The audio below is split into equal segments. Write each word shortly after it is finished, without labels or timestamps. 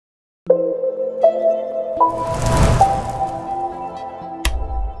Hello,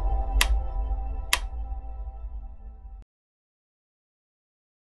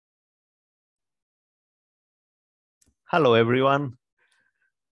 everyone.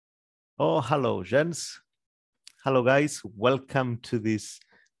 Oh, hello, Jens. Hello, guys. Welcome to this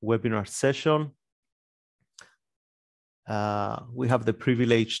webinar session. We have the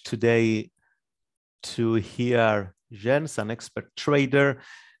privilege today to hear Jens, an expert trader,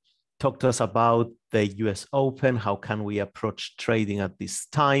 talk to us about the US Open. How can we approach trading at this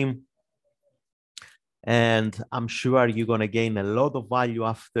time? And I'm sure you're going to gain a lot of value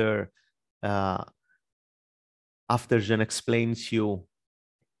after Jen explains you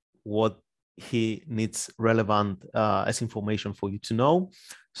what he needs relevant as information for you to know.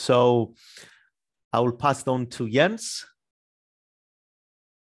 So I will pass it on to Jens.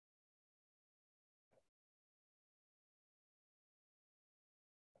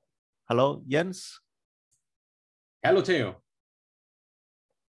 Hello, Jens. Hello, Theo.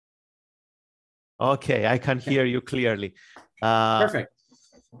 Okay, I can hear you clearly. Perfect.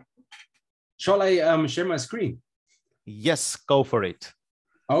 Shall I share my screen? Yes, go for it.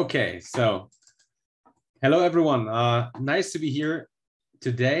 Okay, so hello, everyone. Nice to be here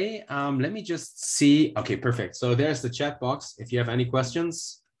today. Let me just see. Okay, perfect. So there's the chat box. If you have any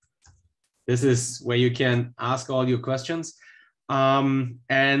questions, this is where you can ask all your questions.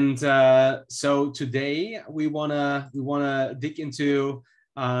 So today we wanna dig into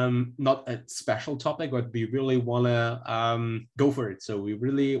not a special topic, but we really wanna go for it. So we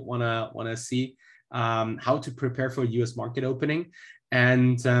really wanna see how to prepare for US market opening.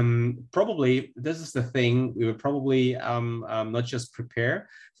 And probably this is the thing, we would probably not just prepare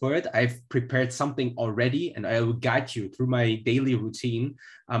for it. I've prepared something already, and I will guide you through my daily routine,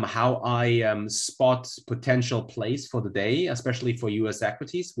 how I spot potential plays for the day, especially for US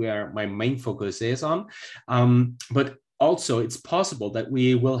equities, where my main focus is on. But also, it's possible that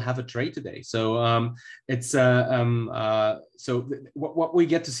we will have a trade today. So what we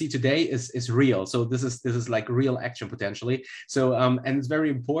get to see today is real. So this is like real action potentially. So and it's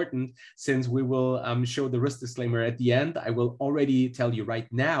very important, since we will show the risk disclaimer at the end. I will already tell you right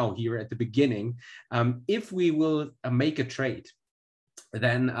now here at the beginning, if we will make a trade,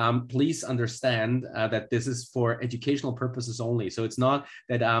 then please understand that this is for educational purposes only. So it's not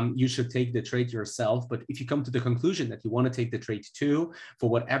that you should take the trade yourself, but if you come to the conclusion that you want to take the trade too, for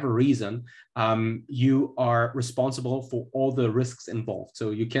whatever reason, you are responsible for all the risks involved.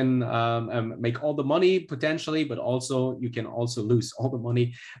 So you can make all the money potentially, but also you can also lose all the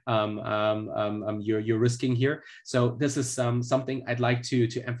money you're risking here. So this is something I'd like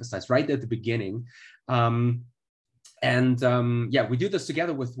to emphasize right at the beginning. Yeah, we do this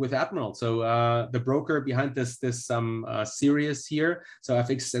together with Admiral. So the broker behind this series here. So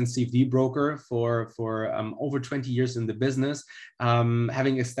FX and CFD broker for over 20 years in the business,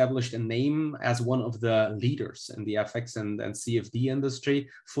 having established a name as one of the leaders in the FX and CFD industry,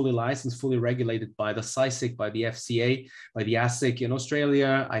 fully licensed, fully regulated by the SISIC, by the FCA, by the ASIC in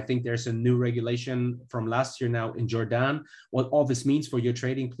Australia. I think there's a new regulation from last year now in Jordan. What all this means for your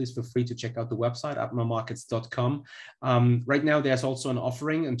trading, please feel free to check out the website, admiralmarkets.com. Right now, there's also an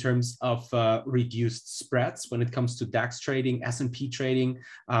offering in terms of reduced spreads when it comes to DAX trading, S&P trading,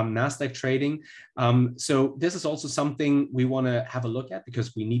 NASDAQ trading. So this is also something we want to have a look at,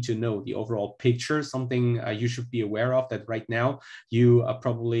 because we need to know the overall picture, something you should be aware of, that right now you are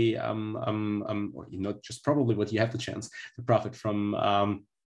probably, or not just probably, but you have the chance to profit from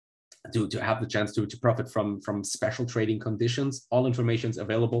to have the chance to profit from special trading conditions. All information is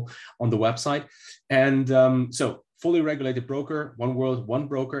available on the website. And so fully regulated broker, one world, one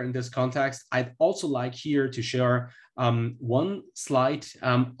broker in this context. I'd also like here to share one slide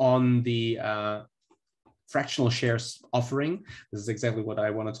on the fractional shares offering. This is exactly what I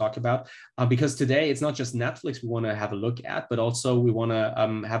want to talk about, because today it's not just Netflix we want to have a look at, but also we want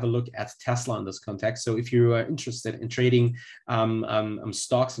to have a look at Tesla in this context. So if you are interested in trading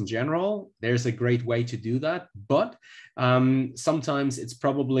stocks in general, there's a great way to do that. But sometimes it's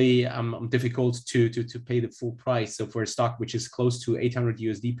probably difficult to pay the full price. So for a stock which is close to 800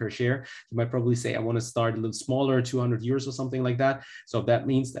 USD per share, you might probably say, I want to start a little smaller, 200 euros or something like that. So that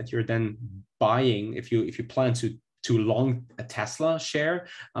means that you're then buying, if you plan to long a Tesla share,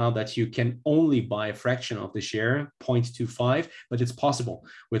 that you can only buy a fraction of the share, 0.25, but it's possible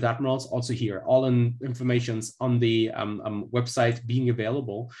with Admirals. Also here, all information's on the website being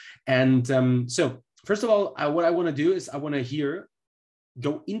available. And so first of all, what I want to do is I want to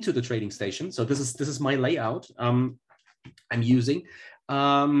go into the trading station. So this is my layout I'm using.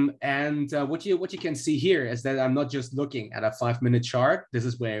 What you can see here is that I'm not just looking at a 5-minute chart. This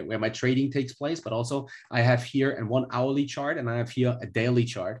is where my trading takes place, but also I have here a 1 hourly chart, and I have here a daily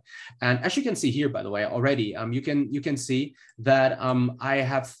chart. And as you can see here, by the way, already, you can see that I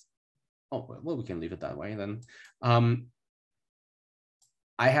have, oh, well, we can leave it that way then.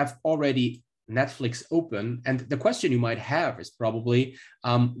 I have already Netflix open, and the question you might have is probably,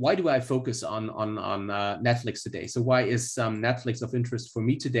 why do I focus on Netflix today? So why is Netflix of interest for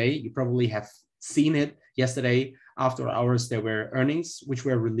me today? You probably have seen it yesterday. After hours, there were earnings which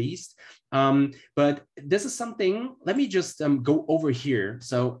were released. But this is something, let me just go over here.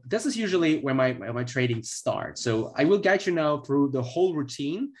 So this is usually where my trading starts. So I will guide you now through the whole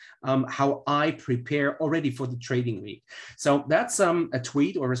routine, how I prepare already for the trading week. So that's a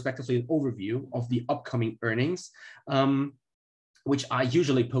tweet, or respectively an overview of the upcoming earnings, which I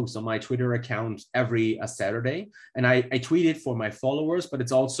usually post on my Twitter account every Saturday. And I tweet it for my followers, but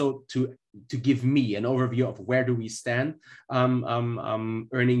it's also to give me an overview of where do we stand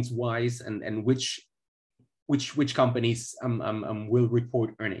earnings wise, and which companies will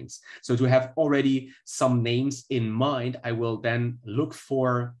report earnings. So to have already some names in mind, I will then look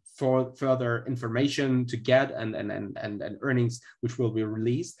for further information to get and earnings which will be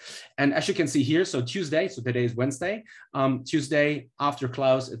released. And as you can see here, so Tuesday, so today is Wednesday, Tuesday after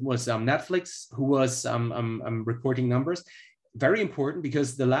close, it was Netflix who was reporting numbers. Very important,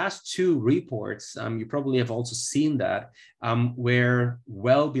 because the last 2 reports, you probably have also seen that, were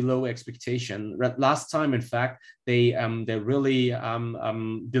well below expectation. Last time, in fact, they really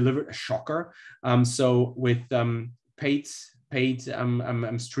delivered a shocker. So with paid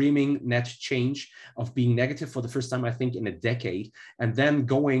streaming net change of being negative for the first time, I think, in a decade, and then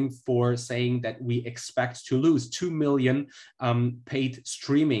going for saying that we expect to lose 2 million paid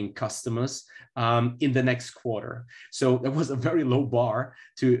streaming customers in the next quarter. So that was a very low bar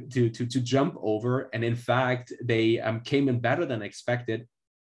to jump over, and in fact, they came in better than expected.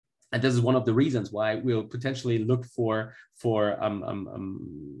 And this is one of the reasons why we'll potentially look for a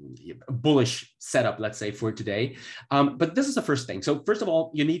bullish setup, let's say, for today. But this is the first thing. So first of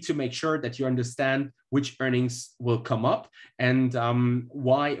all, you need to make sure that you understand which earnings will come up, and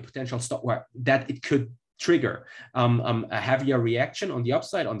why a potential stock, that it could trigger a heavier reaction on the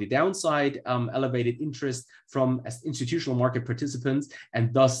upside, on the downside, elevated interest from institutional market participants,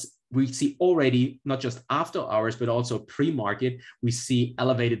 and thus we see already, not just after hours, but also pre-market, we see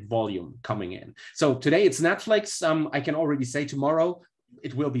elevated volume coming in. So today it's Netflix. I can already say tomorrow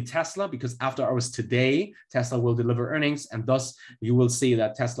it will be Tesla, because after hours today, Tesla will deliver earnings, and thus you will see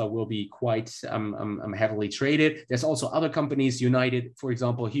that Tesla will be quite heavily traded. There's also other companies, United, for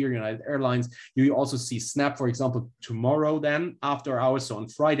example, here, United Airlines. You also see Snap, for example, tomorrow then, after hours. So on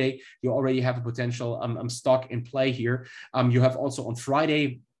Friday, you already have a potential stock in play here. You have also on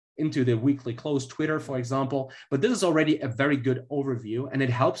Friday, into the weekly close, Twitter, for example. But this is already a very good overview, and it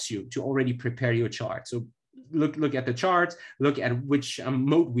helps you to already prepare your chart. So look at the charts, look at which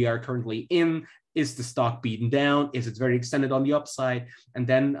mode we are currently in. Is the stock beaten down? Is it very extended on the upside? And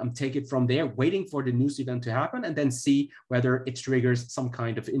then take it from there, waiting for the news event to happen, and then see whether it triggers some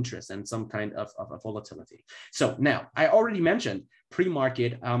kind of interest and some kind of volatility. So now, I already mentioned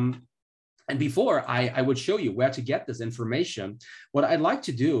pre-market. And before I would show you where to get this information, what I'd like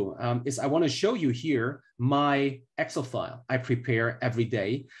to do is I want to show you here my Excel file I prepare every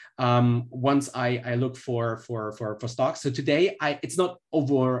day once I look for stocks. So today it's not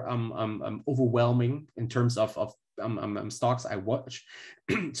overwhelming in terms of stocks I watch.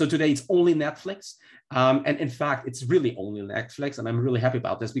 So today it's only Netflix. And in fact, it's really only Netflix. And I'm really happy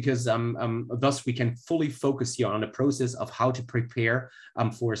about this, because thus we can fully focus here on the process of how to prepare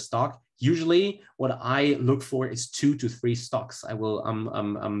for a stock. Usually what I look for is 2 to 3 stocks I will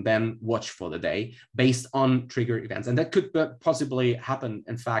then watch for the day based on trigger events. And that could possibly happen,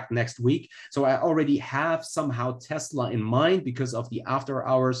 in fact, next week. So I already have somehow Tesla in mind because of the after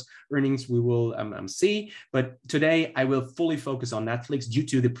hours earnings we will see. But today I will fully focus on Netflix due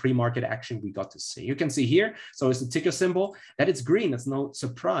to the pre-market action we got to see. You can see here, so it's the ticker symbol, that it's green. That's no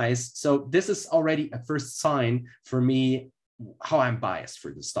surprise. So this is already a first sign for me how I'm biased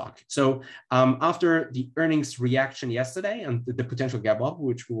for the stock. So after the earnings reaction yesterday and the potential gap up,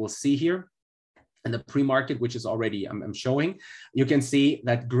 which we will see here, and the pre-market, which is already I'm showing, you can see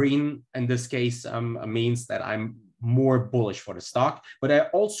that green in this case means that I'm more bullish for the stock. But I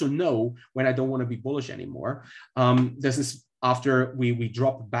also know when I don't want to be bullish anymore. This is after we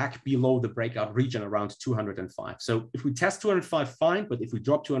drop back below the breakout region around 205. So if we test 205, fine, but if we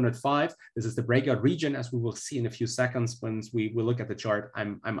drop 205, this is the breakout region, as we will see in a few seconds when we look at the chart.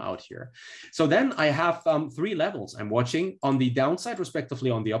 I'm out here. So then I have 3 levels I'm watching on the downside, respectively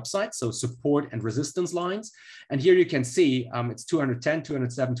on the upside, so support and resistance lines. And here you can see it's 210,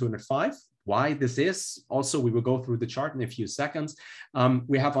 207, 205. Why this is, also we will go through the chart in a few seconds.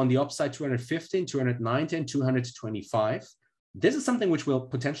 We have on the upside 215, 219, 225. This is something which will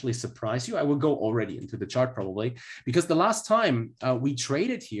potentially surprise you. I will go already into the chart probably, because the last time we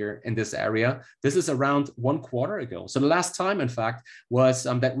traded here in this area, this is around 1 quarter ago. So the last time, in fact, was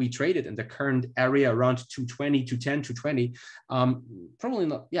that we traded in the current area around 220, 210, 220, probably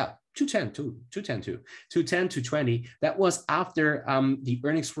not, yeah, 210, 220. That was after the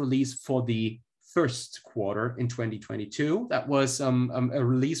earnings release for the first quarter in 2022. That was a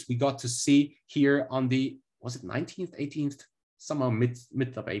release we got to see here on the, was it 19th, 18th? Somehow mid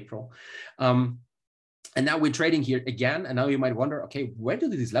of April. And now we're trading here again. And now you might wonder, okay, where do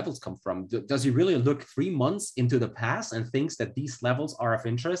these levels come from? Does he really look 3 months into the past and thinks that these levels are of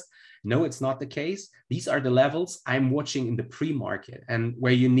interest? No, it's not the case. These are the levels I'm watching in the pre-market, and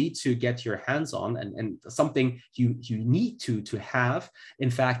where you need to get your hands on, and something you need to have, in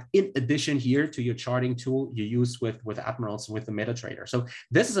fact, in addition here to your charting tool you use with Admirals, with the MetaTrader. So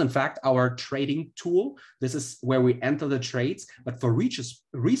this is in fact our trading tool. This is where we enter the trades, but for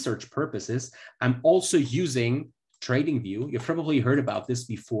research purposes, I'm also using TradingView. You've probably heard about this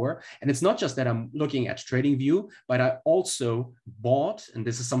before. And it's not just that I'm looking at TradingView, but I also bought, and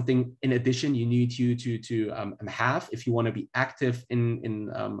this is something in addition you need to have if you want to be active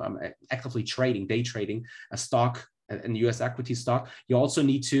in actively trading, day trading a stock, and US equity stock. You also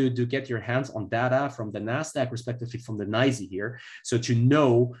need to get your hands on data from the NASDAQ, respectively from the NYSE here. So to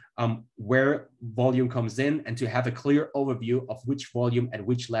know where volume comes in and to have a clear overview of which volume at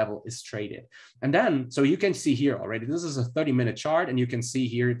which level is traded. And then, so you can see here already, this is a 30-minute chart, and you can see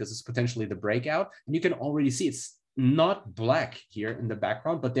here, this is potentially the breakout. And you can already see it's not black here in the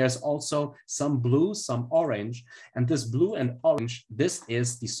background, but there's also some blue, some orange. And this blue and orange, this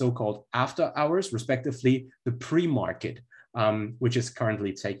is the so-called after hours, respectively, the pre-market, which is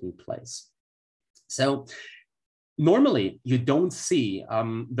currently taking place. So normally you don't see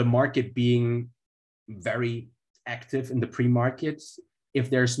the market being very active in the pre-market if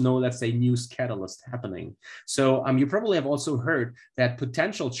there's no, let's say, news catalyst happening. So you probably have also heard that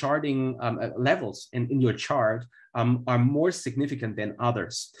potential charting levels in your chart are more significant than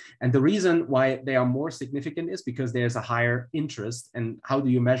others. And the reason why they are more significant is because there's a higher interest. And how do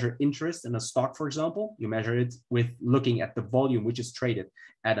you measure interest in a stock, for example? You measure it with looking at the volume which is traded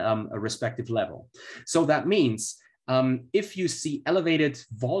at a respective level. So that means if you see elevated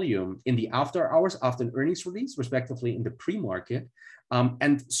volume in the after hours, after an earnings release, respectively in the pre-market,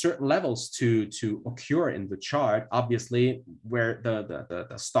 and certain levels to occur in the chart, obviously, where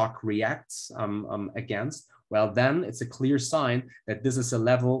the stock reacts against, well, then it's a clear sign that this is a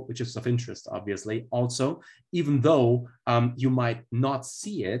level which is of interest, obviously, also, even though you might not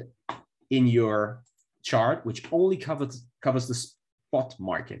see it in your chart, which only covers the spot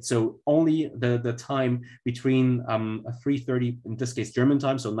market. So only the time between 3:30, in this case, German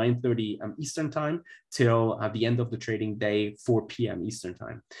time, so 9:30 Eastern time, till the end of the trading day, 4 p.m. Eastern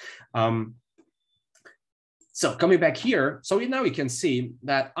time. So coming back here, so now we can see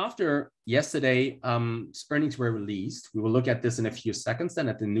that after yesterday earnings were released, we will look at this in a few seconds, then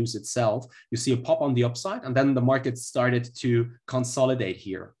at the news itself, you see a pop on the upside, and then the market started to consolidate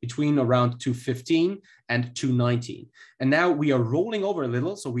here between around 215 and 219. And now we are rolling over a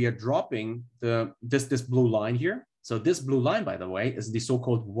little, so we are dropping this blue line here. So this blue line, by the way, is the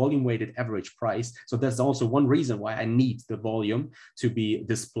so-called volume-weighted average price. So that's also one reason why I need the volume to be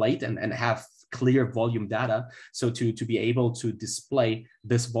displayed and have clear volume data. So to be able to display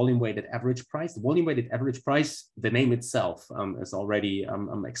this volume-weighted average price. The volume-weighted average price, the name itself is already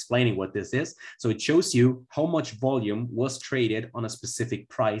explaining what this is. So it shows you how much volume was traded on a specific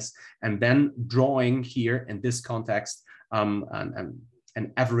price, and then drawing here in this context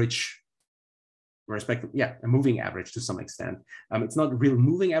an average, a moving average to some extent. It's not a real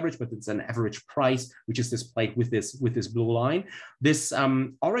moving average, but it's an average price, which is displayed with this blue line. This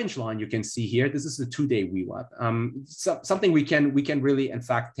orange line you can see here, this is the 2-day VWAP. Something we can really, in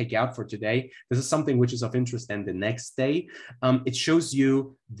fact, take out for today. This is something which is of interest then the next day. It shows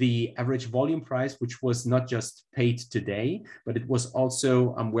you the average volume price, which was not just paid today, but it was also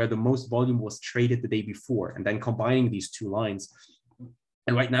where the most volume was traded the day before, and then combining these two lines.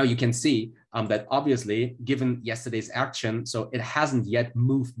 And right now you can see that obviously, given yesterday's action, so it hasn't yet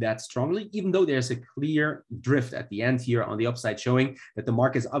moved that strongly, even though there's a clear drift at the end here on the upside, showing that the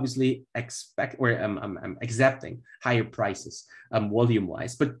market is obviously accepting higher prices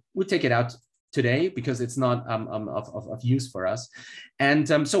volume-wise. But we'll take it out today because it's not of use for us. And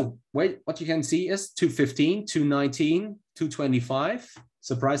so what you can see is 215, 219, 225.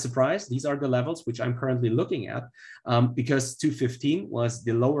 Surprise, surprise. These are the levels which I'm currently looking at because 215 was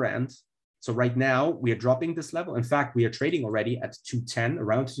the lower end. So right now we are dropping this level. In fact, we are trading already at 210,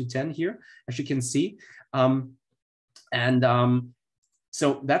 around 210 here, as you can see.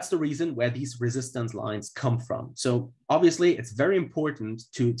 So that's the reason where these resistance lines come from. So obviously it's very important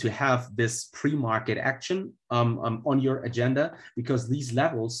to have this pre-market action on your agenda, because these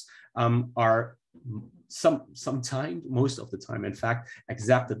levels are most of the time, in fact,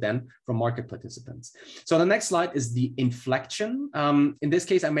 accepted then from market participants. So the next slide is the inflection. In this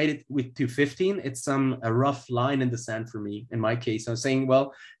case, I made it with 215. It's a rough line in the sand for me in my case. I'm saying,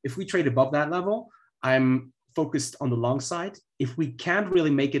 well, if we trade above that level, I'm focused on the long side. If we can't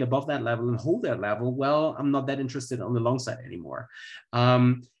really make it above that level and hold that level, well, I'm not that interested on the long side anymore.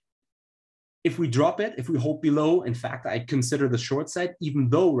 If we drop it, if we hold below, in fact, I consider the short side, even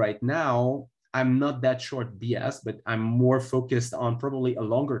though right now I'm not that short BS, but I'm more focused on probably a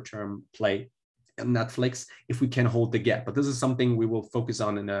longer term play in Netflix if we can hold the gap. But this is something we will focus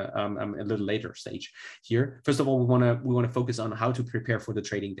on in a little later stage here. First of all, we want to focus on how to prepare for the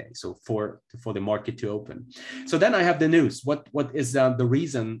trading day, so for the market to open. So then I have the news. What is the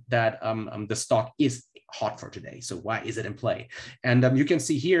reason that the stock is hot for today? So why is it in play? And you can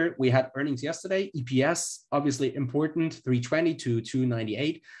see here we had earnings yesterday. EPS obviously important, 320 to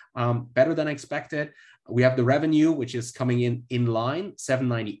 298, better than expected. We have the revenue, which is coming in line,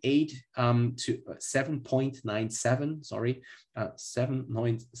 798 to 7.97, sorry,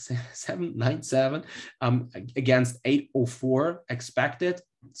 797 against 804 expected,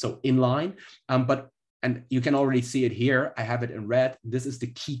 so in line. And you can already see it here. I have it in red. This is the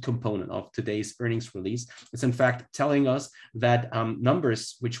key component of today's earnings release. It's in fact telling us that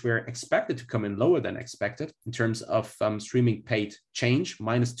numbers which were expected to come in lower than expected in terms of streaming paid change,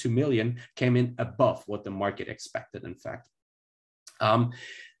 minus 2 million, came in above what the market expected, in fact.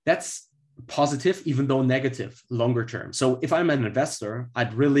 That's positive, even though negative longer term. So if I'm an investor,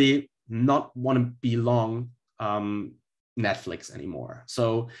 I'd really not want to be long Netflix anymore.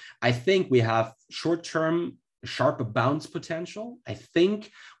 So I think we have short-term sharper bounce potential. I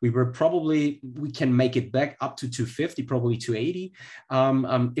think we can make it back up to 250, probably 280,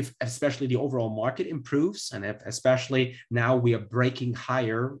 if especially the overall market improves, and if especially now we are breaking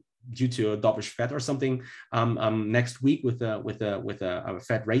higher due to a dovish Fed or something next week with a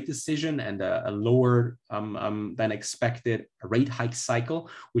Fed rate decision and a lower than expected rate hike cycle,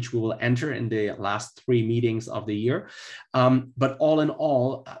 which we will enter in the last 3 meetings of the year. But all in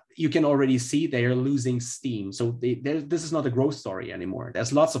all, you can already see they are losing steam. So this is not a growth story anymore.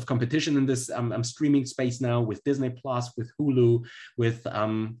 There's lots of competition in this streaming space now with Disney Plus, with Hulu, with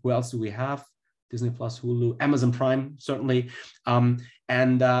who else do we have? Disney Plus, Hulu, Amazon Prime, certainly. So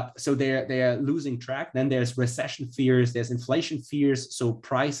they are losing track. Then there's recession fears, there's inflation fears. So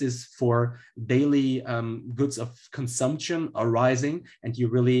prices for daily goods of consumption are rising. And you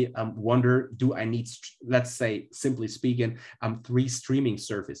really wonder, do I need, let's say, simply speaking, 3 streaming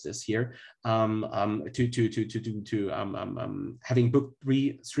services here having booked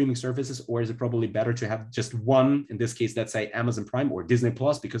 3 streaming services, or is it probably better to have just one, in this case, let's say Amazon Prime or Disney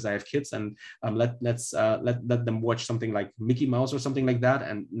Plus, because I have kids, and let them watch something like Mickey Mouse or something like that.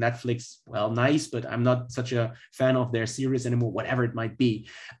 And Netflix, well, nice, but I'm not such a fan of their series anymore, whatever it might be.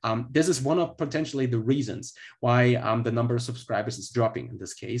 This is one of potentially the reasons why the number of subscribers is dropping in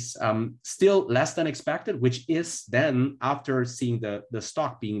this case. Still less than expected, which is then after seeing the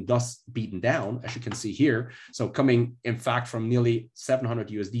stock being thus beaten down, as you can see here. So coming, in fact, from nearly 700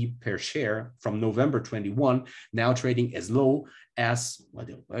 USD per share from November 21, now trading as low as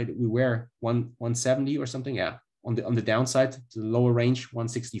we were 170 or something. Yeah, on the downside, to the lower range,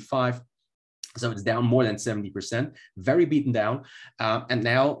 165. So it's down more than 70%, very beaten down. And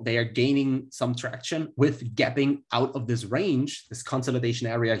now they are gaining some traction with gapping out of this range, this consolidation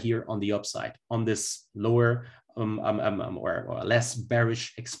area here on the upside, on this lower or less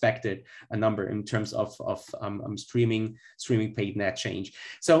bearish expected number in terms of streaming paid net change.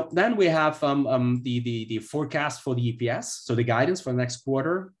 So then we have the forecast for the EPS. So the guidance for the next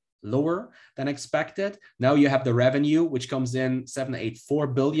quarter, lower than expected. Now you have the revenue, which comes in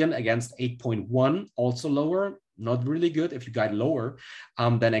 7.84 billion against 8.1, also lower. Not really good if you guide lower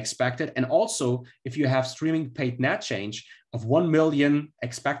than expected. And also, if you have streaming paid net change, of 1 million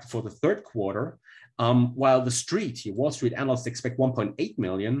expected for the third quarter, while the street, Wall Street analysts expect 1.8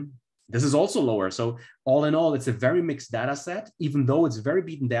 million. This is also lower. So all in all, it's a very mixed data set. Even though it's very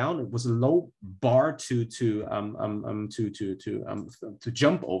beaten down, it was a low bar to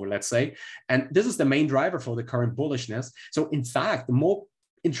jump over, let's say. And this is the main driver for the current bullishness. So in fact, the more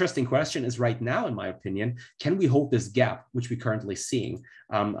interesting question is right now, in my opinion, can we hold this gap, which we're currently seeing,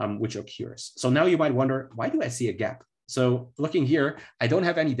 which occurs? So now you might wonder, why do I see a gap? So looking here, I don't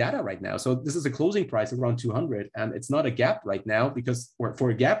have any data right now. So this is a closing price around 200, and it's not a gap right now because for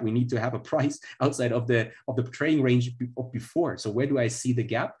a gap, we need to have a price outside of the trading range of before. So where do I see the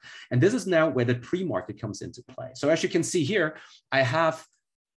gap? And this is now where the pre-market comes into play. So as you can see here, I have,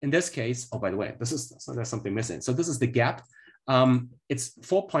 in this case, oh, by the way, there's something missing. So this is the gap. It's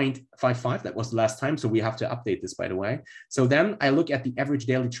 4.55. That was the last time. So we have to update this, by the way. So then I look at the average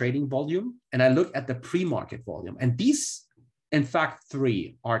daily trading volume and I look at the pre-market volume. And these, in fact,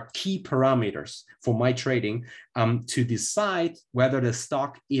 three are key parameters for my trading to decide whether the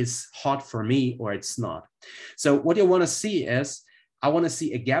stock is hot for me or it's not. So what you want to see is, I want to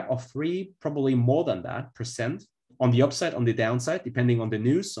see a gap of 3, probably more than that percent, on the upside, on the downside, depending on the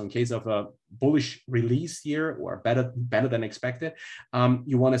news. So in case of a bullish release here or better than expected,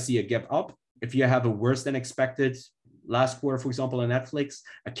 you want to see a gap up. If you have a worse than expected last quarter, for example, on Netflix,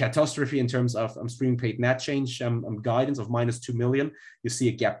 a catastrophe in terms of streaming paid net change guidance of -2 million, you see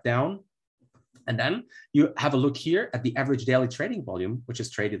a gap down. And then you have a look here at the average daily trading volume, which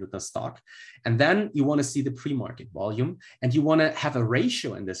is traded at the stock. And then you want to see the pre-market volume. And you want to have a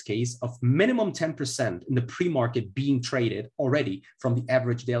ratio in this case of minimum 10% in the pre-market being traded already from the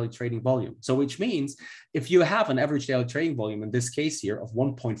average daily trading volume. So which means if you have an average daily trading volume in this case here of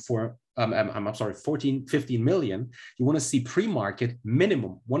 15 million, you want to see pre-market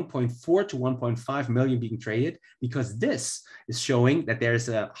minimum 1.4 to 1.5 million being traded, because this is showing that there's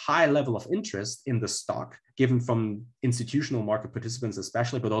a high level of interest in the stock given from institutional market participants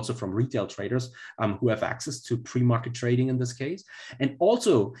especially, but also from retail traders who have access to pre-market trading in this case. And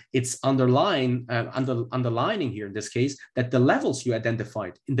also it's underlining here in this case that the levels you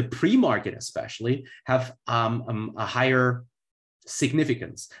identified in the pre-market especially have a higher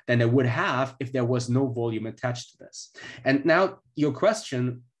significance than they would have if there was no volume attached to this. And now your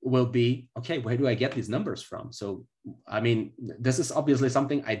question will be, okay, where do I get these numbers from? So, I mean, this is obviously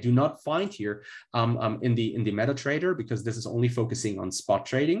something I do not find here in the MetaTrader, because this is only focusing on spot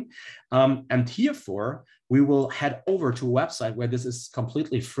trading. And herefore, we will head over to a website where this is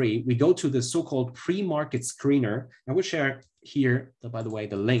completely free. We go to the so-called pre-market screener. I will share here, by the way,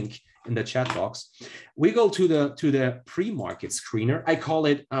 the link in the chat box. We go to the pre-market screener. I call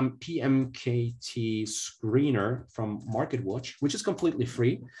it PMKT screener from MarketWatch, which is completely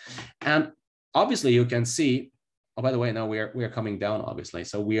free. And obviously you can see, oh, by the way, now we are coming down, obviously.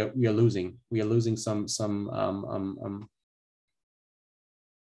 So we are losing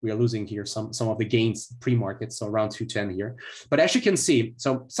here some of the gains pre-market, so around 210 here. But as you can see,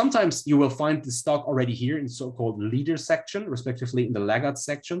 so sometimes you will find the stock already here in so-called leader section, respectively in the laggard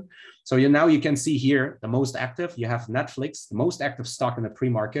section. So now you can see here the most active. You have Netflix, the most active stock in the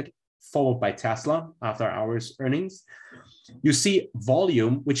pre-market, followed by Tesla after hours earnings. You see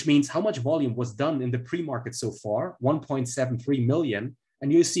volume, which means how much volume was done in the pre-market so far, 1.73 million,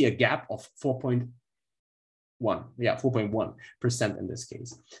 and you see a gap of 4.1% in this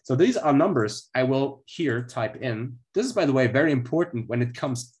case. So these are numbers I will here type in. This is, by the way, very important when it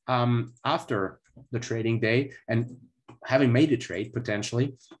comes after the trading day and having made a trade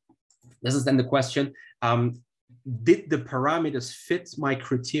potentially. This is then the question, did the parameters fit my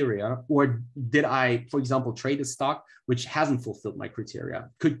criteria, or did I, for example, trade a stock which hasn't fulfilled my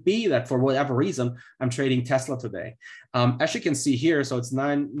criteria? Could be that for whatever reason, I'm trading Tesla today. As you can see here, so it's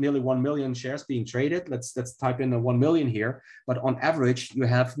nearly 1 million shares being traded. Let's type in the 1 million here, but on average, you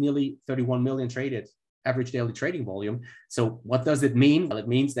have nearly 31 million traded, average daily trading volume. So what does it mean? Well, it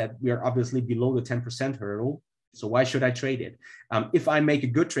means that we are obviously below the 10% hurdle. So why should I trade it? If I make a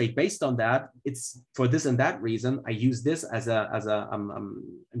good trade based on that, it's for this and that reason. I use this as in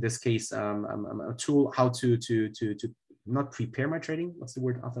this case a tool how to not prepare my trading. What's the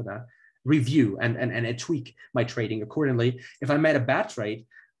word after that? Review and I tweak my trading accordingly. If I made a bad trade,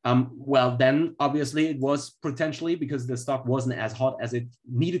 well, then obviously it was potentially because the stock wasn't as hot as it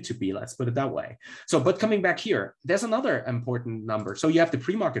needed to be. Let's put it that way. So, but coming back here, there's another important number. So you have the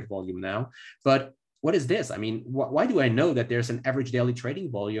pre-market volume now, but what is this? I mean, why do I know that there's an average daily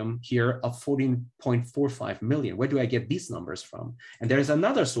trading volume here of 14.45 million? Where do I get these numbers from? And there's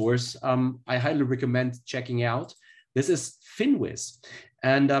another source I highly recommend checking out. This is Finwiz.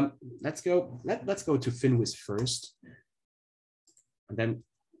 And let's go to Finwiz first. And then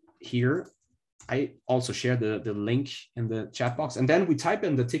here, I also share the link in the chat box. And then we type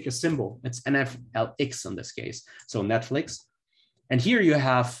in the ticker symbol. It's NFLX in this case. So Netflix. And here you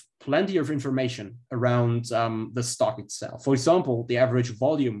have plenty of information around the stock itself. For example, the average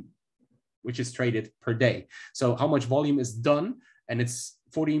volume, which is traded per day. So how much volume is done, and it's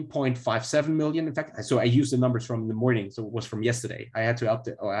 14.57 million. In fact, so I used the numbers from the morning, so it was from yesterday. I had to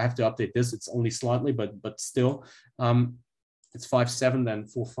update, or I have to update this. It's only slightly, but still, it's 5.7 then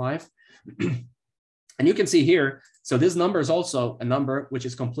 4.5. And you can see here, so this number is also a number which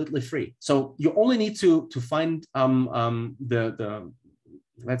is completely free. So you only need to find the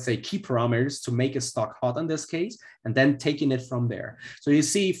let's say key parameters to make a stock hot in this case, and then taking it from there. So you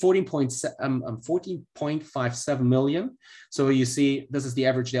see 14.57 million. So you see this is the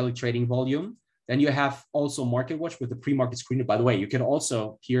average daily trading volume. Then you have also Market Watch with the pre-market screener. By the way, you can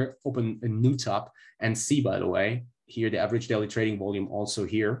also here open a new tab and see, by the way, here the average daily trading volume also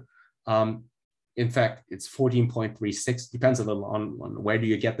here. In fact, it's 14.36, depends a little on where do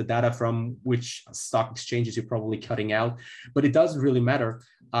you get the data from, which stock exchanges you're probably cutting out, but it doesn't really matter.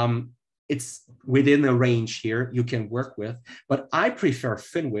 It's within a range here you can work with, but I prefer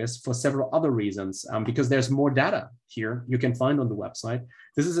Finwiz for several other reasons, because there's more data here you can find on the website.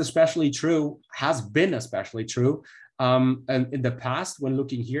 This is especially true, has been especially true, and in the past when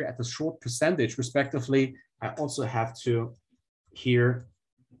looking here at the short percentage respectively. I also have to here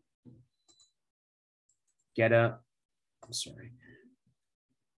get an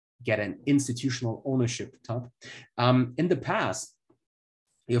institutional ownership tab. In the past,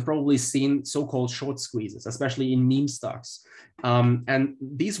 you've probably seen so-called short squeezes, especially in meme stocks. And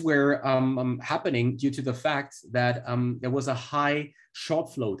these were happening due to the fact that there was a high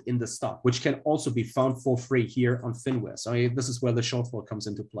short float in the stock, which can also be found for free here on Finwiz. So this is where the short float comes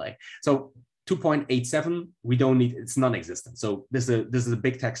into play. So 2.87, we don't need, it's non-existent. So this is a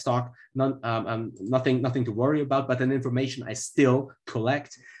big tech stock, nothing to worry about, but an information I still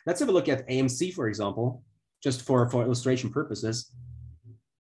collect. Let's have a look at AMC, for example, just for illustration purposes.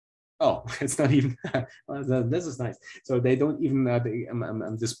 Oh, it's not even, this is nice. So they don't even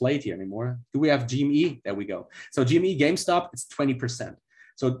displayed here anymore. Do we have GME? There we go. So GME, GameStop, it's 20%.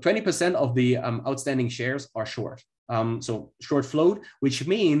 So 20% of the outstanding shares are short. So short float, which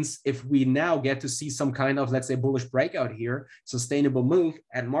means if we now get to see some kind of, let's say, bullish breakout here, sustainable move,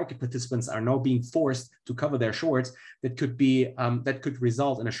 and market participants are now being forced to cover their shorts, that could be that could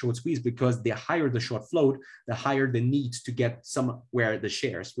result in a short squeeze, because the higher the short float, the higher the need to get somewhere the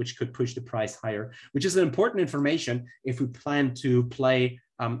shares, which could push the price higher, which is an important information if we plan to play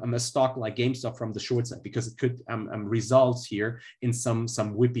a stock like GameStop from the short side, because it could result here in some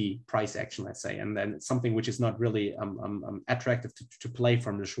whippy price action, let's say, and then it's something which is not really attractive to play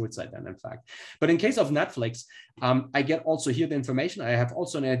from the short side then, in fact. But in case of Netflix, I get also here the information. I have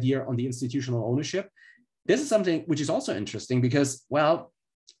also an idea on the institutional ownership. This is something which is also interesting because, well,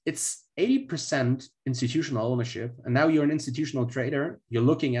 it's 80% institutional ownership. And now you're an institutional trader, you're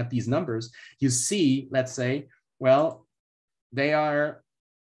looking at these numbers, you see, let's say, well, they are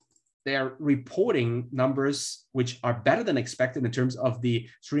reporting numbers which are better than expected in terms of the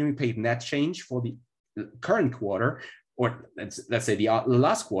streaming paid net change for the current quarter, or let's say the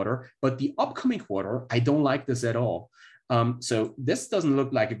last quarter, but the upcoming quarter, I don't like this at all. So this doesn't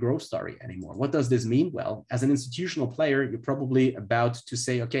look like a growth story anymore. What does this mean? Well, as an institutional player, you're probably about to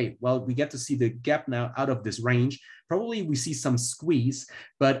say, okay, well, we get to see the gap now out of this range. Probably we see some squeeze,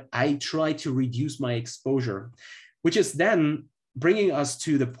 but I try to reduce my exposure, which is then bringing us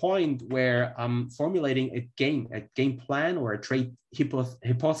to the point where formulating a game plan or a trade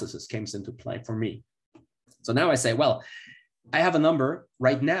hypothesis comes into play for me. So now I say, well, I have a number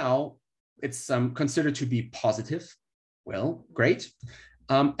right now. It's considered to be positive. Well, great.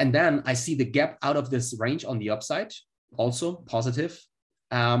 And then I see the gap out of this range on the upside, also positive.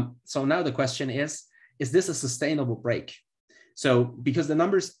 So now the question is this a sustainable break? So because the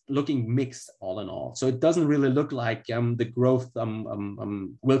numbers looking mixed all in all, so it doesn't really look like the growth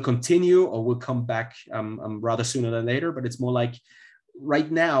will continue or will come back rather sooner than later, but it's more like right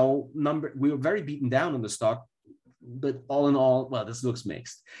now we were very beaten down on the stock, but all in all, well, this looks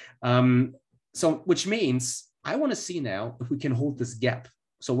mixed. So which means I want to see now if we can hold this gap.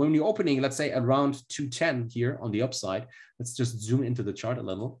 So when you're opening, let's say around 210 here on the upside, let's just zoom into the chart a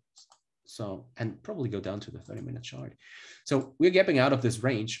little. So, and probably go down to the 30-minute chart. So we're gapping out of this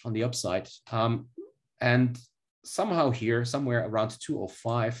range on the upside. And somehow here, somewhere around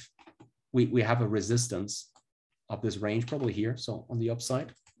 205, we have a resistance of this range, probably here. So on the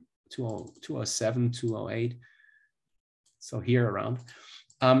upside, 207, 208. So here around.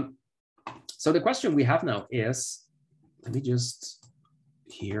 So the question we have now is, let me just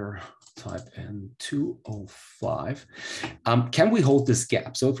here, type in 205. Can we hold this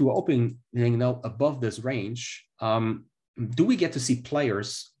gap? So if we were opening now above this range, do we get to see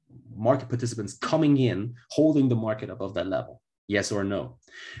players, market participants coming in, holding the market above that level? Yes or no?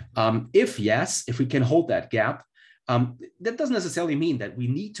 If yes, if we can hold that gap, that doesn't necessarily mean that we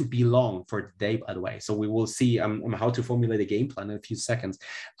need to be long for the day, by the way. So we will see how to formulate a game plan in a few seconds.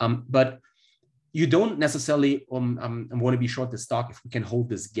 But you don't necessarily want to be short the stock if we can hold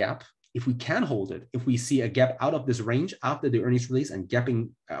this gap. If we can hold it, if we see a gap out of this range after the earnings release and gapping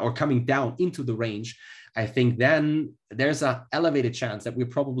or coming down into the range, I think then there's an elevated chance that we're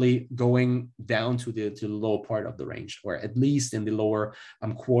probably going down to the lower part of the range, or at least in the lower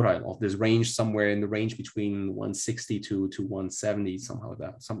quartile of this range, somewhere in the range between 160 to 170, somehow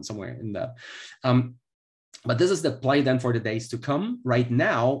that, somewhere in that. But this is the play then for the days to come. Right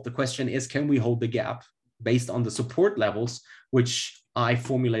now, the question is, can we hold the gap based on the support levels, which I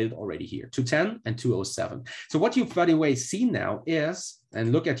formulated already here, 210 and 207. So what you've, by the way, seen now is,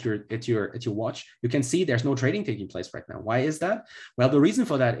 and look at your watch, you can see there's no trading taking place right now. Why is that? Well, the reason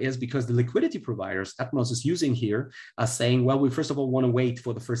for that is because the liquidity providers Admirals is using here are saying, well, we first of all want to wait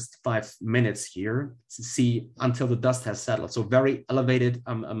for the first 5 minutes here to see until the dust has settled. So very elevated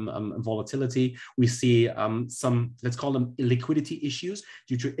volatility. We see some, let's call them liquidity issues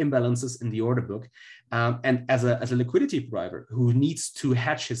due to imbalances in the order book. And as a liquidity provider who needs to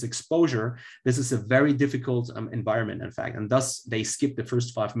hedge his exposure, this is a very difficult environment, in fact, and thus they skip the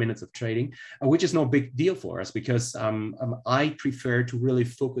first 5 minutes of trading, which is no big deal for us because I prefer to really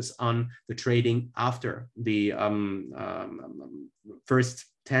focus on the trading after the first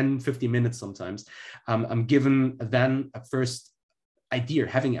 10, 50 minutes sometimes. I'm given then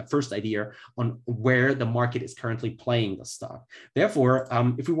having a first idea on where the market is currently playing the stock. Therefore,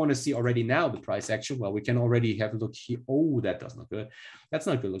 if we want to see already now the price action, well, we can already have a look here. Oh, that does not good. That's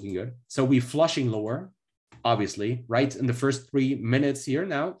not good looking good. So we're flushing lower, obviously, right in the first 3 minutes here.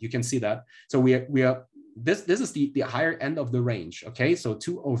 Now you can see that. So we are this is the higher end of the range. Okay, so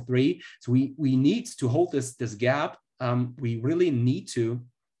 203. So we need to hold this gap. We really need to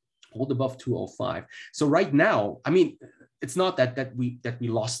hold above 205. So right now, I mean, it's not that we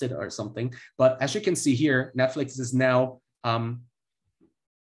lost it or something, but as you can see here, Netflix is now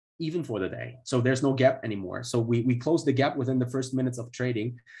even for the day. So there's no gap anymore. So we closed the gap within the first minutes of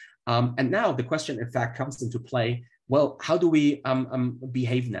trading. And now the question, in fact, comes into play. Well, how do we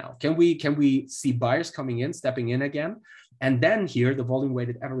behave now? Can we see buyers coming in, stepping in again? And then here, the volume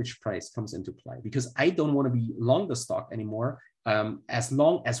weighted average price comes into play because I don't want to be long the stock anymore. As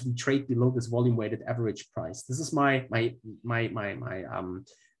long as we trade below this volume weighted average price. This is my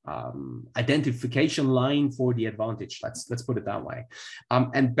identification line for the advantage. Let's put it that way.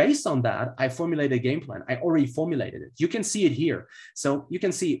 And based on that, I formulated a game plan. I already formulated it. You can see it here. So you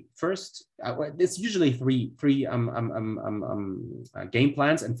can see first, it's usually three game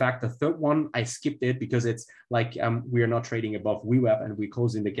plans. In fact, the third one, I skipped it because it's like we are not trading above VWAP and we're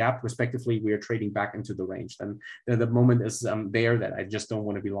closing the gap. Respectively, we are trading back into the range. Then the moment is there that I just don't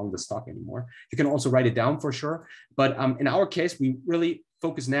want to be long the stock anymore. You can also write it down for sure. But in our case, we really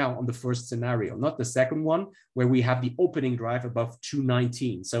focus now on the first scenario, not the second one, where we have the opening drive above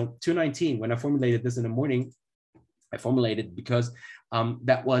 219. So 219, when I formulated this in the morning, I formulated because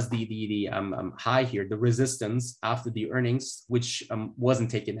that was the high here, the resistance after the earnings, which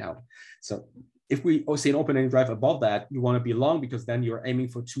wasn't taken out. So if we see an opening drive above that, you want to be long because then you're aiming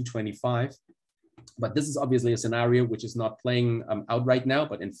for 225. But this is obviously a scenario which is not playing out right now,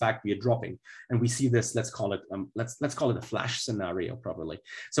 but in fact we are dropping, and we see this. Let's call it a flash scenario probably.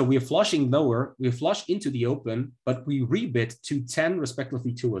 So we are flushing lower, we flush into the open, but we rebid 210,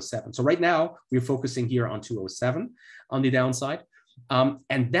 respectively 207. So right now we're focusing here on 207 on the downside,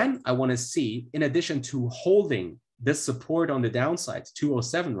 and then I want to see, in addition to holding this support on the downside,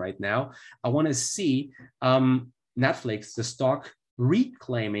 207 right now, I want to see Netflix, the stock,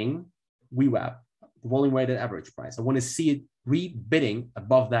 reclaiming VWAP, the volume weighted average price. I want to see it rebidding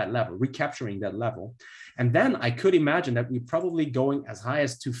above that level, recapturing that level. And then I could imagine that we're probably going as high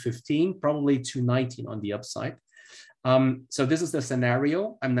as 215, probably 219 on the upside. So this is the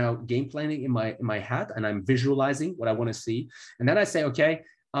scenario. I'm now game planning in my head, and I'm visualizing what I want to see. And then I say, okay,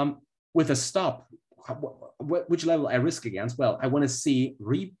 with a stop, which level I risk against? Well, I want to see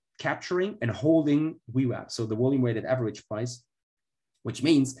recapturing and holding VWAP, so the volume weighted average price, which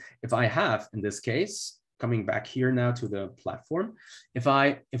means if I have, in this case, coming back here now to the platform, if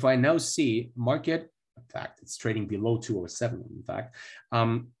I now see market, in fact, it's trading below 207, in fact,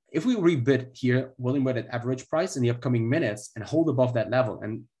 if we rebid here volume weighted average price in the upcoming minutes and hold above that level,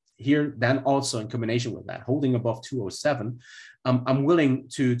 and here, then also in combination with that, holding above 207, I'm willing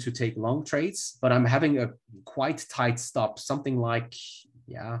to take long trades, but I'm having a quite tight stop, something like,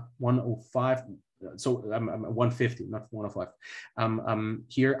 yeah, 105. So 150, not 105.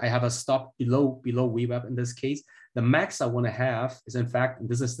 Here I have a stop below VWAP in this case. The max I want to have is, in fact, and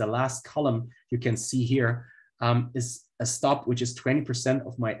this is the last column you can see here, is a stop which is 20%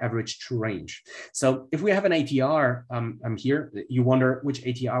 of my average true range. So if we have an ATR here, you wonder which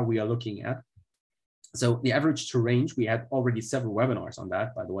ATR we are looking at. So the average true range, we had already several webinars on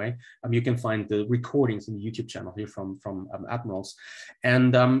that, by the way. You can find the recordings in the YouTube channel here from Admirals.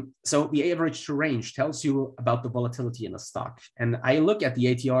 And so the average true range tells you about the volatility in a stock. And I look at the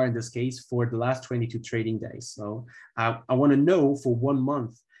ATR in this case for the last 22 trading days. So I want to know for 1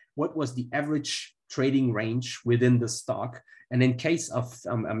 month, what was the average trading range within the stock. And in case of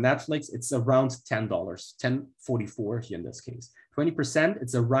Netflix, it's around $10, $10.44 here in this case. 20%,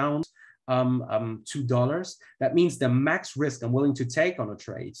 it's around $2. That means the max risk I'm willing to take on a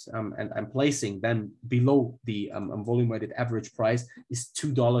trade, and I'm placing then below the volume weighted average price is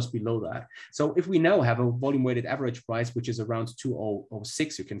 $2 below that. So if we now have a volume weighted average price, which is around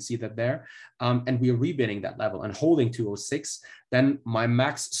 206, you can see that there, and we are rebidding that level and holding 206, then my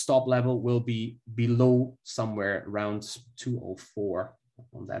max stop level will be below somewhere around 204.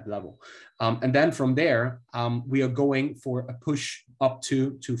 On that level. And then from there, we are going for a push up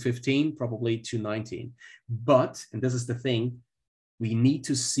to 215, probably 219. But, and this is the thing, we need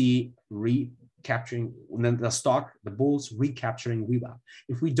to see recapturing the stock, the bulls recapturing VWAP.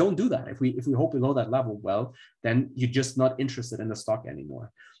 If we don't do that, if we hold below that level, well, then you're just not interested in the stock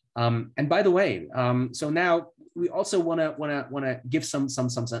anymore. And by the way, so now we also want to give some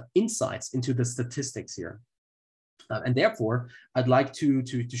insights into the statistics here. And therefore, I'd like to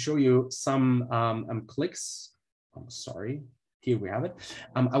show you some clicks. I'm sorry, here we have it.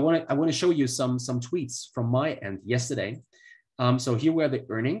 I want to show you some tweets from my end yesterday. So here were the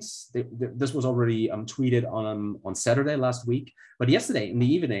earnings. This was already tweeted on Saturday last week, but yesterday in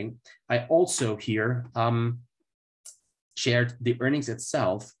the evening, I also here shared the earnings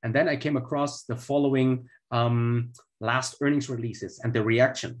itself, and then I came across the following last earnings releases and the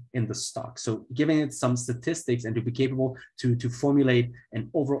reaction in the stock. So giving it some statistics and to be capable to formulate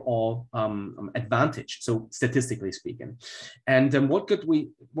an overall advantage. So statistically speaking, and what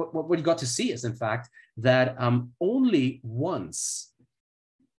you got to see is in fact that only once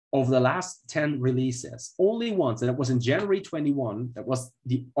of the last 10 releases, only once, and it was in January 21, that was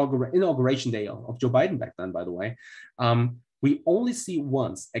the inauguration day of Joe Biden back then, by the way, we only see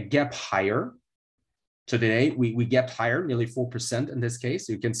once a gap higher. So today we gapped higher, nearly 4% in this case.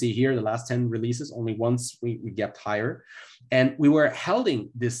 So you can see here the last 10 releases, only once we gapped higher. And we were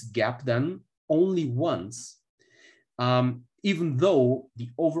holding this gap then only once, even though the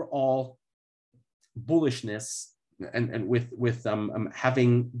overall bullishness and with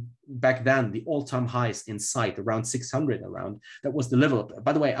having back then the all-time highs in sight around 600 around, that was the level.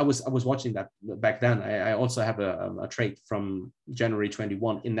 By the way, I was watching that back then. I also have a trade from January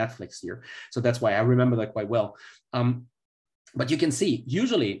 21 in Netflix here, so that's why I remember that quite well. But you can see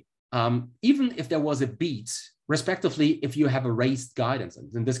usually even if there was a beat, respectively, if you have a raised guidance,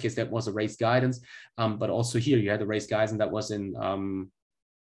 and in this case that was a raised guidance, but also here you had a raised guidance, and that was in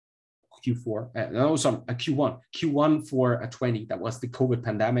Q4, no, sorry, Q1 for a 20. That was the COVID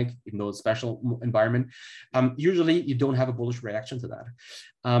pandemic, in those special environment. Usually you don't have a bullish reaction to that.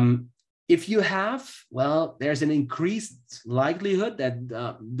 If you have, well, there's an increased likelihood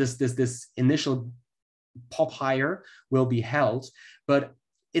that this initial pop higher will be held, but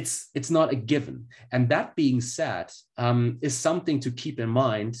it's not a given. And that being said, is something to keep in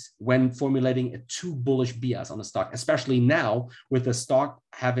mind when formulating a too bullish bias on a stock, especially now with the stock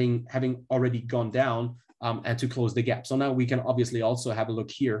having already gone down and to close the gap. So now we can obviously also have a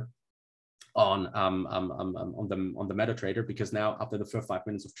look here on the MetaTrader, because now after the first 5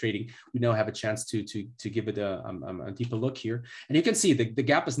 minutes of trading, we now have a chance to give it a deeper look here. And you can see the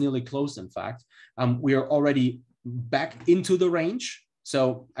gap is nearly closed. In fact, we are already back into the range.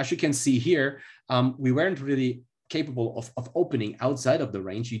 So as you can see here, we weren't really capable of opening outside of the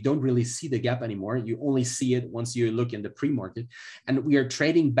range. You don't really see the gap anymore. You only see it once you look in the pre-market, and we are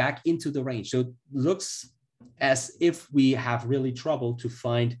trading back into the range. So it looks as if we have really trouble to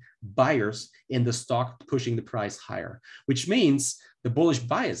find buyers in the stock pushing the price higher, which means the bullish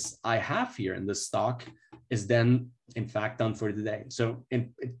bias I have here in the stock is then in fact done for the day. So it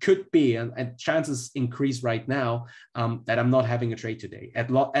could be, and chances increase right now that I'm not having a trade today,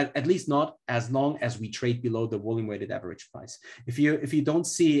 at least not as long as we trade below the volume weighted average price. If you don't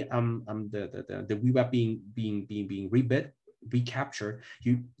see the VWAP being rebid, recapture,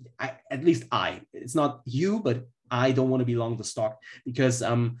 at least it's not you, but I don't want to be long the stock, because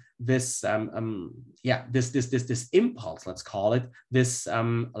this impulse, let's call it, this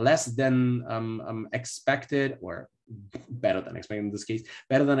less than expected, or better than expected in this case,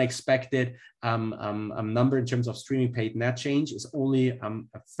 better than expected number in terms of streaming paid net change is only a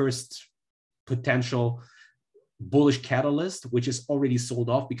first potential bullish catalyst, which is already sold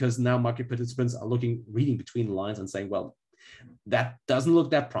off, because now market participants are reading between the lines and saying, well, that doesn't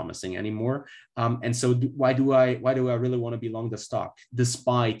look that promising anymore. And so why do I really want to be long the stock,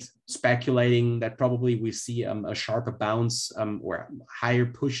 despite speculating that probably we see a sharper bounce or higher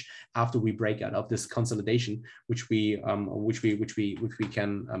push after we break out of this consolidation, which we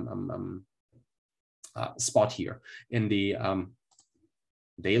can spot here in the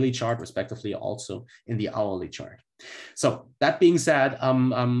daily chart, respectively, also in the hourly chart. So that being said,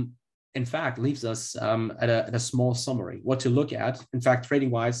 in fact, leaves us at a small summary, what to look at. In fact,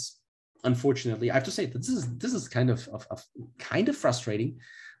 trading wise, unfortunately, I have to say that this is kind of frustrating.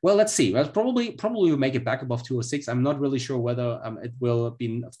 Well, let's see. Well, probably we'll make it back above 206. I'm not really sure whether it will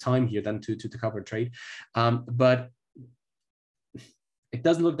be enough time here then to cover a trade, but it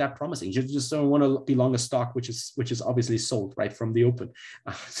doesn't look that promising. You just don't want to be long a stock which is obviously sold right from the open.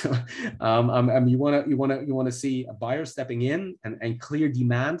 You want to see a buyer stepping in and clear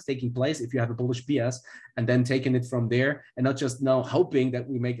demand taking place if you have a bullish BS, and then taking it from there, and not just now hoping that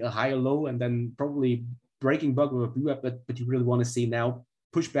we make a higher low and then probably breaking bug with a blue up, but you really want to see now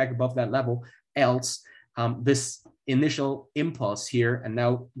push back above that level. Else, this initial impulse here and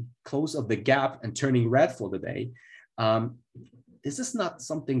now close of the gap and turning red for the day. This is not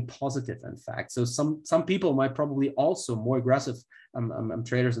something positive, in fact. So some people might probably also, more aggressive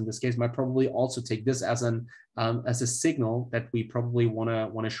traders in this case, might probably also take this as a signal that we probably want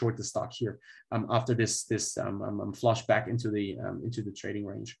to short the stock here after this flush back into the trading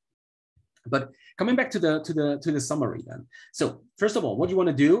range. But coming back to the summary then. So first of all, what you want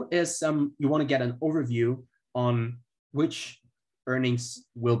to do is you want to get an overview on which earnings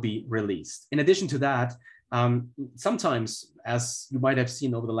will be released. In addition to that, sometimes, as you might have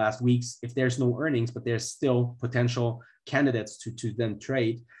seen over the last weeks, if there's no earnings, but there's still potential candidates to then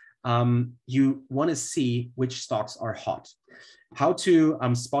trade, you want to see which stocks are hot. How to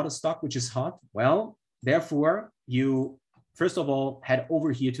spot a stock which is hot? Well, therefore, you first of all head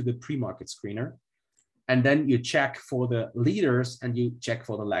over here to the pre-market screener, and then you check for the leaders and you check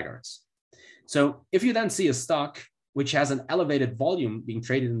for the laggards. So if you then see a stock which has an elevated volume being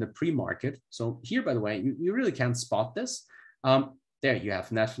traded in the pre-market. So here, by the way, you really can't spot this. There you have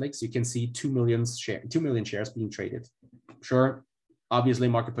Netflix. You can see 2 million shares being traded. Sure, obviously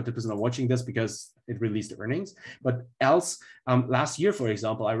market participants are watching this because it released earnings. But else, last year, for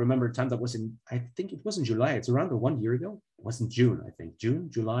example, I remember a time that was I think it was in July. It's around 1 year ago. It was in June, I think. June,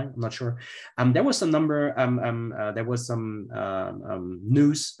 July, I'm not sure. There was some number, there was some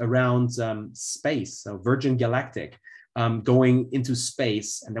news around space, so Virgin Galactic going into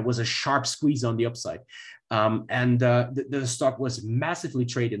space, and there was a sharp squeeze on the upside. The stock was massively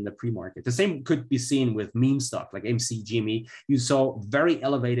traded in the pre-market. The same could be seen with meme stock like MC, GME. You saw very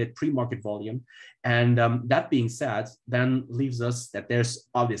elevated pre-market volume. And that being said, then leaves us that there's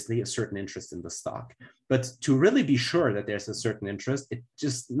obviously a certain interest in the stock. But to really be sure that there's a certain interest, it's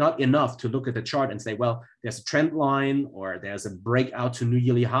just not enough to look at the chart and say, well, there's a trend line, or there's a breakout to new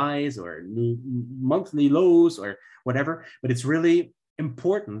yearly highs, or new monthly lows, or whatever. But it's really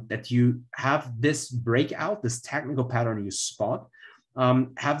important that you have this breakout, this technical pattern you spot,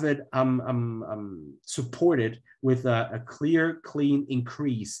 have it supported with a clear, clean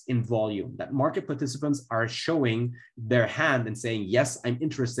increase in volume, that market participants are showing their hand and saying, yes, I'm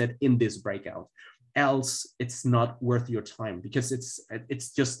interested in this breakout. Else it's not worth your time, because it's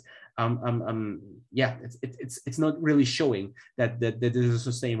just it's not really showing that there's a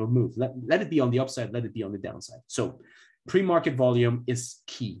sustainable move. Let it be on the upside, let it be on the downside. So pre-market volume is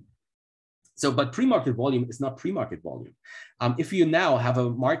key. So, but pre-market volume is not pre-market volume. If you now have a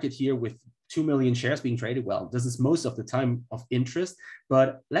market here with 2 million shares being traded, well, this is most of the time of interest.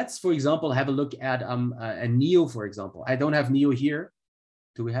 But let's, for example, have a look at a NIO, for example. I don't have NIO here.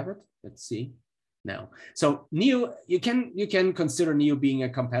 Do we have it? Let's see. No. So NIO, you can consider NIO being a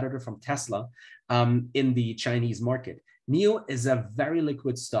competitor from Tesla in the Chinese market. NIO is a very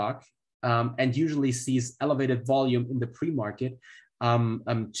liquid stock and usually sees elevated volume in the pre-market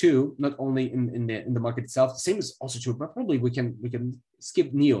too, not only in the market itself. The same is also true, but probably we can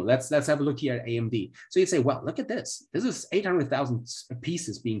skip NIO. Let's have a look here at AMD. So you say, well, look at this. This is 800,000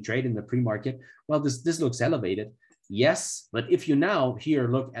 pieces being traded in the pre-market. Well, this looks elevated. Yes, but if you now here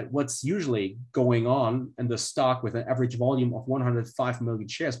look at what's usually going on in the stock with an average volume of 105 million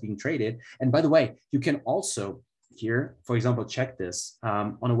shares being traded, and by the way, you can also here, for example, check this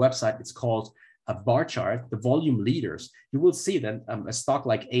on a website. It's called a bar chart, the volume leaders. You will see that a stock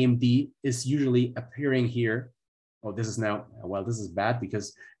like AMD is usually appearing here. Oh, this is now, well, this is bad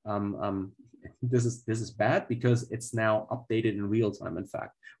because this is bad because it's now updated in real time, in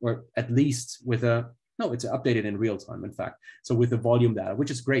fact, or at least with a, no, it's updated in real time, in fact. So with the volume data, which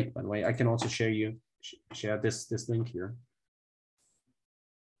is great, by the way. I can also share this link here.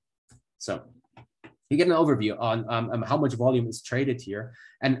 So you get an overview on how much volume is traded here.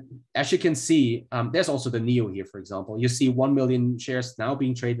 And as you can see, there's also the NEO here, for example. You see 1 million shares now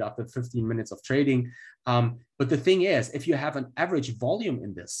being traded after 15 minutes of trading. But the thing is, if you have an average volume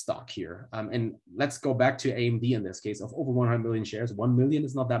in this stock here, and let's go back to AMD in this case of over 100 million shares, 1 million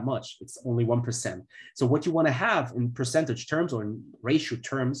is not that much. It's only 1%. So what you want to have in percentage terms or in ratio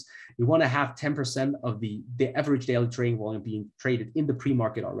terms, you want to have 10% of the average daily trading volume being traded in the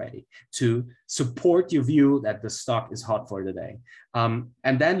pre-market already to support your view that the stock is hot for the day.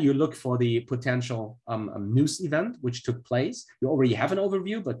 And then you look for the potential news event which took place. You already have an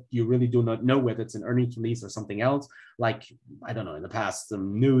overview, but you really do not know whether it's an earnings release or something else. Like, I don't know, in the past,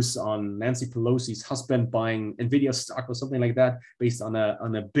 some news on Nancy Pelosi's husband buying Nvidia stock or something like that, based on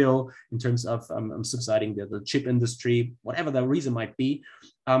a bill in terms of subsidizing the chip industry, whatever the reason might be.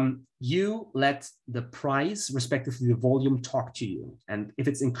 You let the price, respectively the volume, talk to you. And if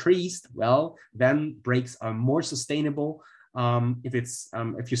it's increased, well, then breaks are more sustainable.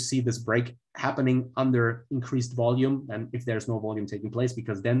 If you see this break happening under increased volume, and if there's no volume taking place,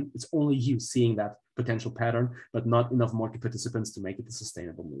 because then it's only you seeing that potential pattern, but not enough market participants to make it a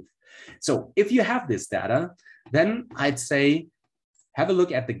sustainable move. So if you have this data, then I'd say have a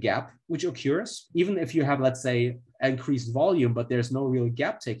look at the gap which occurs. Even if you have, let's say, increased volume, but there's no real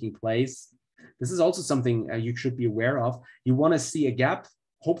gap taking place, this is also something you should be aware of. You want to see a gap,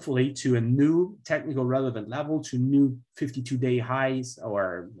 hopefully to a new technical relevant level, to new 52-day highs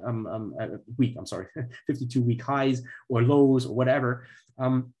or week, I'm sorry, 52-week highs or lows or whatever,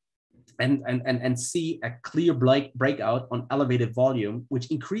 and see a clear breakout on elevated volume, which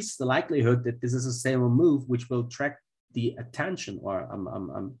increases the likelihood that this is a sustainable move, which will attract the attention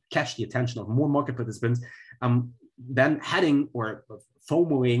or catch the attention of more market participants, then heading or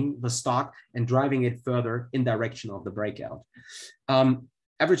FOMOing the stock and driving it further in direction of the breakout.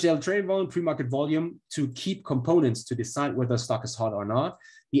 Average daily trading volume, pre-market volume, to keep components to decide whether stock is hot or not.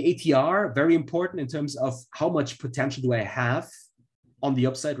 The ATR, very important in terms of how much potential do I have on the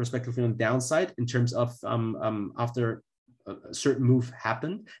upside, respectively on the downside, in terms of after a certain move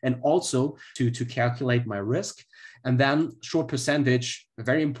happened, and also to calculate my risk. And then short percentage,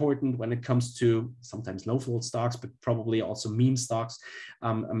 very important when it comes to sometimes low float stocks, but probably also meme stocks.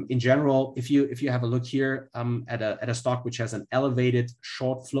 In general, if you have a look here at a stock which has an elevated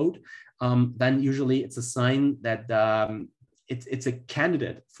short float, then usually it's a sign that it's a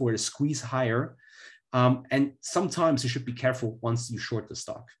candidate for a squeeze higher. And sometimes you should be careful once you short the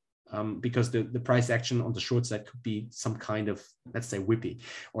stock. Because the price action on the short side could be some kind of, let's say, whippy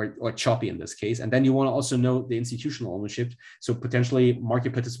or choppy in this case. And then you want to also know the institutional ownership. So potentially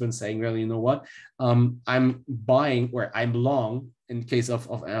market participants saying, well, you know what, I'm buying or I'm long. In case of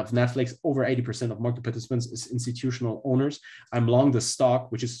Netflix, over 80% of market participants is institutional owners. I'm long the stock,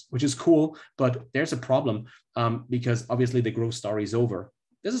 which is cool, but there's a problem because obviously the growth story is over.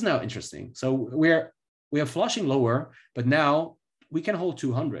 This is now interesting. So we are flushing lower, but now we can hold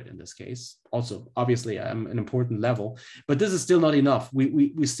 200 in this case. Also, obviously, an important level, but this is still not enough.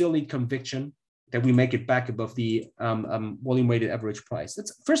 We still need conviction that we make it back above the volume-weighted average price.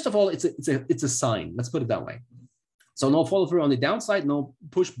 First of all, it's a sign. Let's put it that way. So no follow through on the downside, no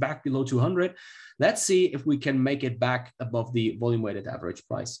push back below 200. Let's see if we can make it back above the volume-weighted average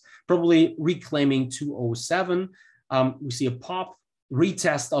price. Probably reclaiming 207. We see a pop.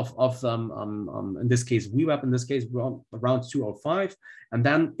 Retest of in this case VWAP, in this case around 205, and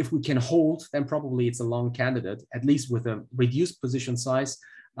then if we can hold, then probably it's a long candidate, at least with a reduced position size,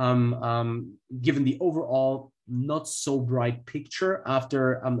 given the overall not so bright picture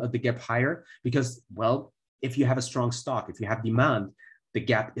after the gap higher, because, well, if you have a strong stock, if you have demand, the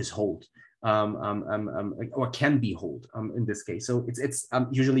gap is hold. Or can be hold in this case. So it's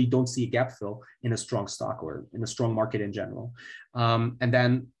usually don't see a gap fill in a strong stock or in a strong market in general. And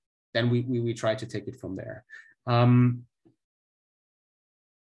then we try to take it from there.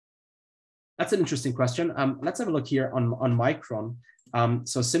 That's an interesting question. Let's have a look here on Micron.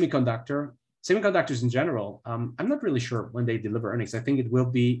 So semiconductors in general, I'm not really sure when they deliver earnings. I think it will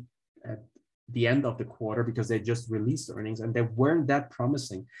be the end of the quarter because they just released earnings and they weren't that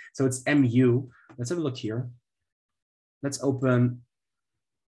promising. So it's MU. Let's have a look here. Let's open.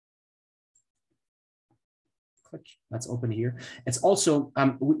 Click. Let's open here. It's also,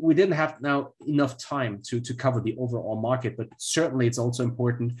 we didn't have now enough time to cover the overall market, but certainly it's also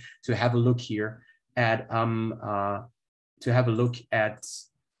important to have a look here at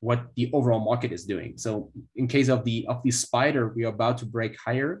what the overall market is doing. So in case of the spider, we are about to break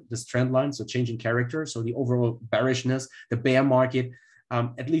higher, this trend line, so changing character. So the overall bearishness, the bear market,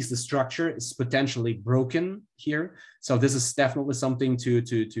 at least the structure is potentially broken here. So this is definitely something to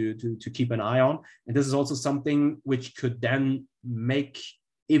keep an eye on. And this is also something which could then make,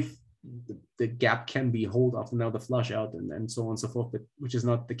 if the gap can be held after now the flush out and so on and so forth, but which is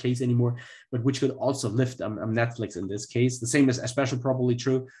not the case anymore, but which could also lift Netflix in this case. The same is especially probably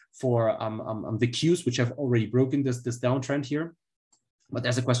true for the Qs, which have already broken this downtrend here. But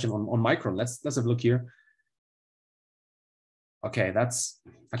there's a question on Micron. Let's have a look here. Okay, that's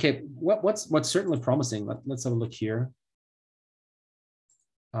okay. What's certainly promising? Let's have a look here.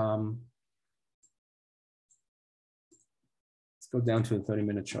 Let's go down to a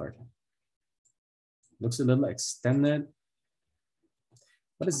 30-minute chart. Looks a little extended,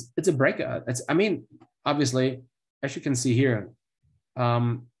 but it's a breakout. I mean, obviously, as you can see here,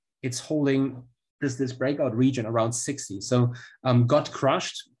 it's holding this breakout region around 60. So got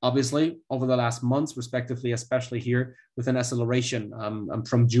crushed, obviously, over the last months, respectively, especially here with an acceleration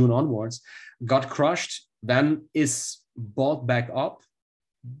from June onwards. Got crushed, then is bought back up,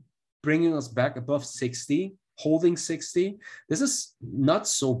 bringing us back above 60, holding 60. This is not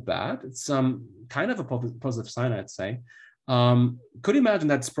so bad. It's kind of a positive sign, I'd say. Could imagine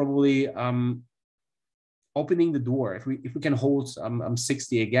that's probably opening the door if we can hold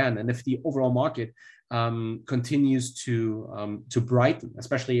 60 again, and if the overall market continues to brighten,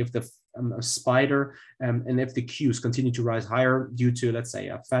 especially if the spider and if the Qs continue to rise higher due to, let's say,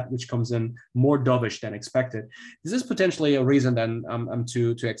 a Fed which comes in more dovish than expected. This is potentially a reason then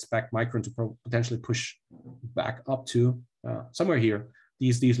to expect Micron to potentially push back up to somewhere here,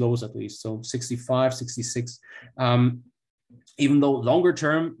 these lows at least, so 65, 66. Even though longer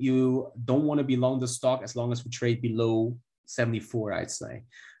term, you don't want to be long the stock as long as we trade below 74, I'd say.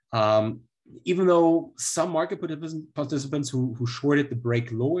 Even though some market participants who shorted the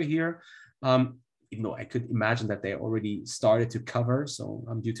break lower here, even though I could imagine that they already started to cover. So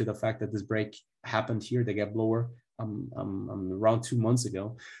due to the fact that this break happened here, they get lower around 2 months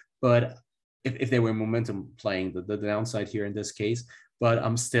ago. But if they were momentum playing the downside here in this case,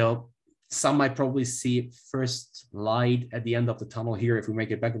 but still, some might probably see first light at the end of the tunnel here. If we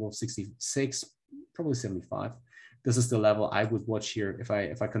make it back above 66, probably 75. This is the level I would watch here if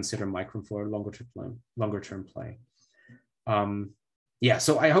I consider Micron for a longer term play. Yeah,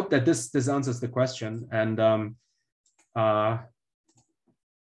 so I hope that this answers the question. And here are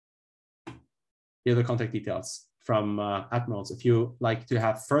the contact details from Admirals. If you like to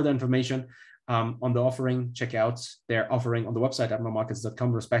have further information on the offering, check out their offering on the website,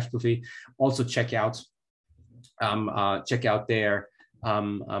 admiralmarkets.com, respectively. Also check out their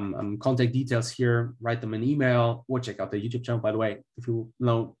contact details here, write them an email, or check out the YouTube channel. By the way, if you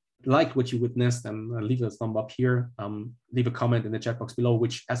like what you witnessed, then leave a thumb up here, leave a comment in the chat box below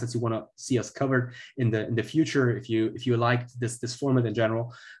which assets you want to see us covered in the future. If you liked this format in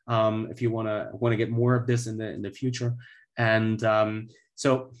general, if you want to get more of this in the future. And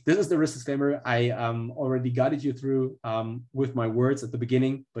so this is the risk disclaimer. I already guided you through with my words at the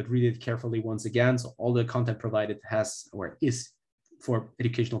beginning, but read it carefully once again. So all the content provided has or is for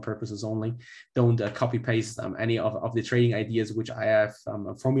educational purposes only. Don't copy paste any of the trading ideas which I have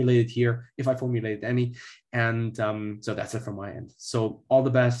formulated here, if I formulated any. And so that's it from my end. So all the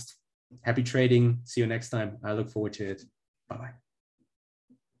best. Happy trading. See you next time. I look forward to it. Bye-bye.